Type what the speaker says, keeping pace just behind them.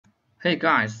Hey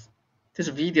guys, this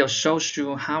video shows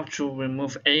you how to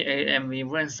remove AAMV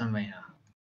ransomware.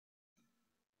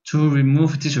 To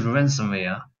remove this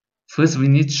ransomware, first we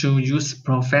need to use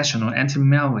professional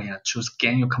anti-malware to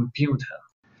scan your computer,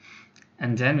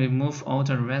 and then remove all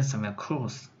the ransomware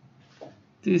codes.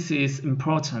 This is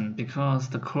important because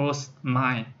the codes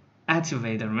might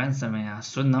activate the ransomware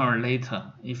sooner or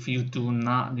later if you do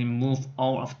not remove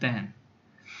all of them.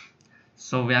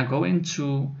 So we are going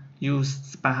to use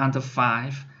Spy Hunter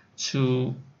 5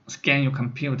 to scan your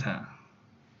computer.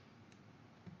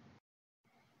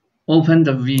 Open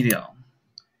the video.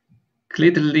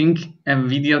 Click the link and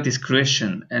video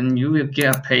description and you will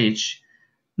get a page.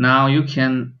 Now you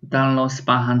can download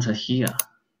Spy Hunter here.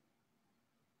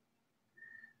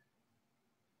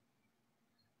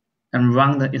 And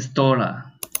run the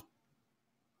installer.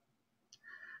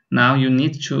 Now you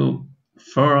need to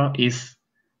follow its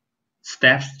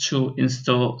steps to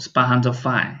install Spy Hunter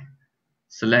 5.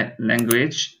 Select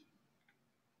language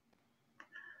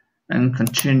and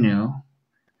continue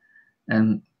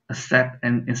and accept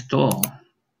and install.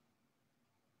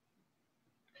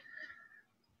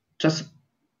 Just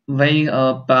wait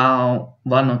about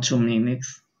 1 or 2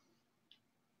 minutes.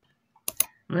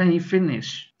 When you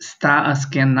finish, start a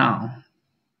scan now.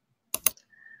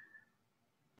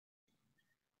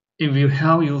 It will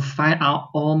help you find out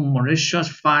all malicious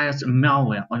files and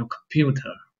malware on your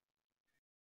computer.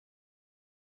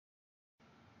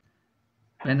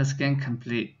 When the scan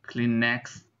complete, click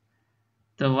Next.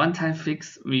 The one-time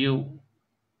fix will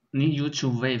need you to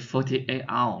wait 48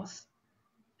 hours.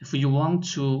 If you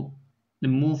want to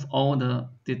remove all the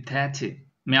detected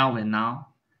malware now,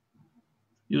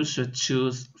 you should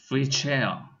choose Free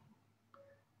Trial.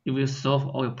 It will solve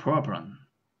all your problems.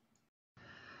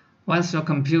 Once your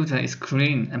computer is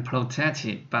clean and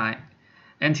protected by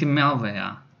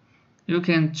anti-malware, you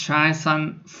can try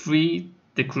some free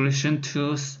decryption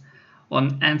tools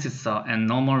on anti-SOC and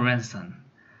normal ransom.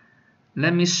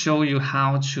 Let me show you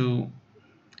how to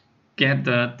get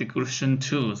the decryption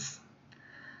tools.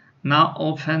 Now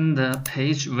open the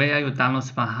page where you download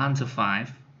Spy Hunter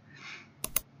 5.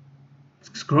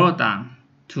 Scroll down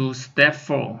to step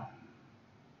 4.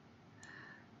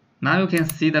 Now you can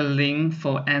see the link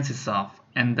for anti-SOC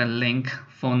and the link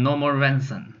for normal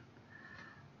ransom.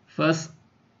 First,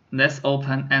 let's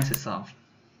open anti-SOC.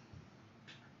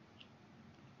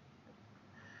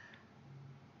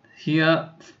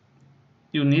 Here,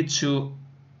 you need to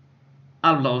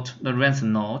upload the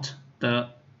ransom note, the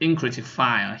encrypted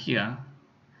file here,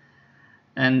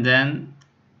 and then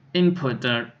input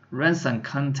the ransom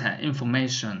contact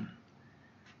information.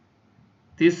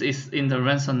 This is in the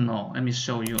ransom note. Let me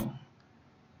show you.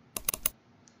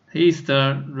 Here is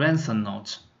the ransom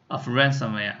note of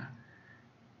ransomware.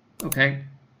 Okay,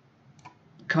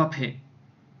 copy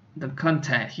the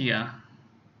contact here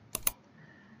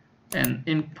and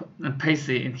input and paste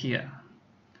it in here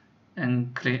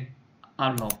and click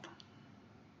upload.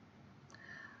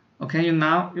 Okay,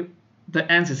 now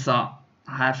the anti-SOC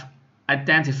have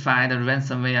identified the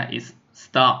ransomware is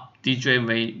stop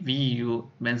DJV VU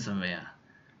ransomware.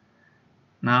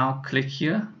 Now click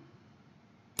here,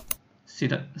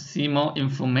 see more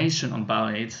information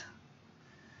about it,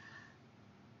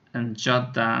 and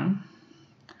jot down.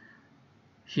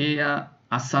 Here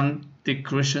are some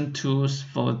decryption tools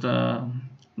for the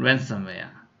ransomware.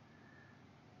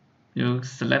 You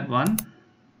select one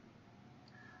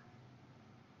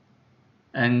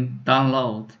and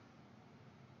download,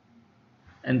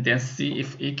 and then see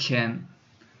if it can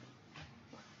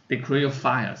decrypt your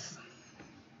files.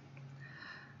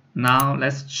 Now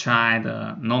let's try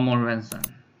the normal ransom.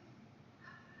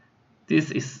 This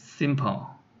is simple.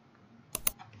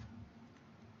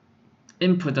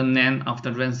 Input the name of the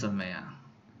ransomware.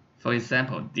 For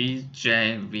example,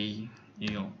 DJVU.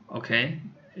 Okay,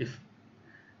 if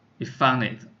you found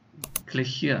it, click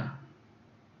here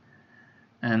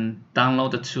and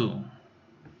download the tool.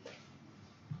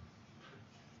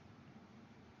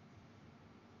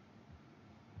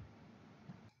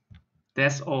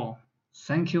 That's all.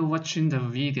 Thank you for watching the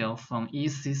video from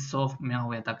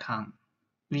easysolvemalware.com.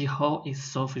 We hope it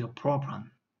solves your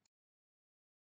problem.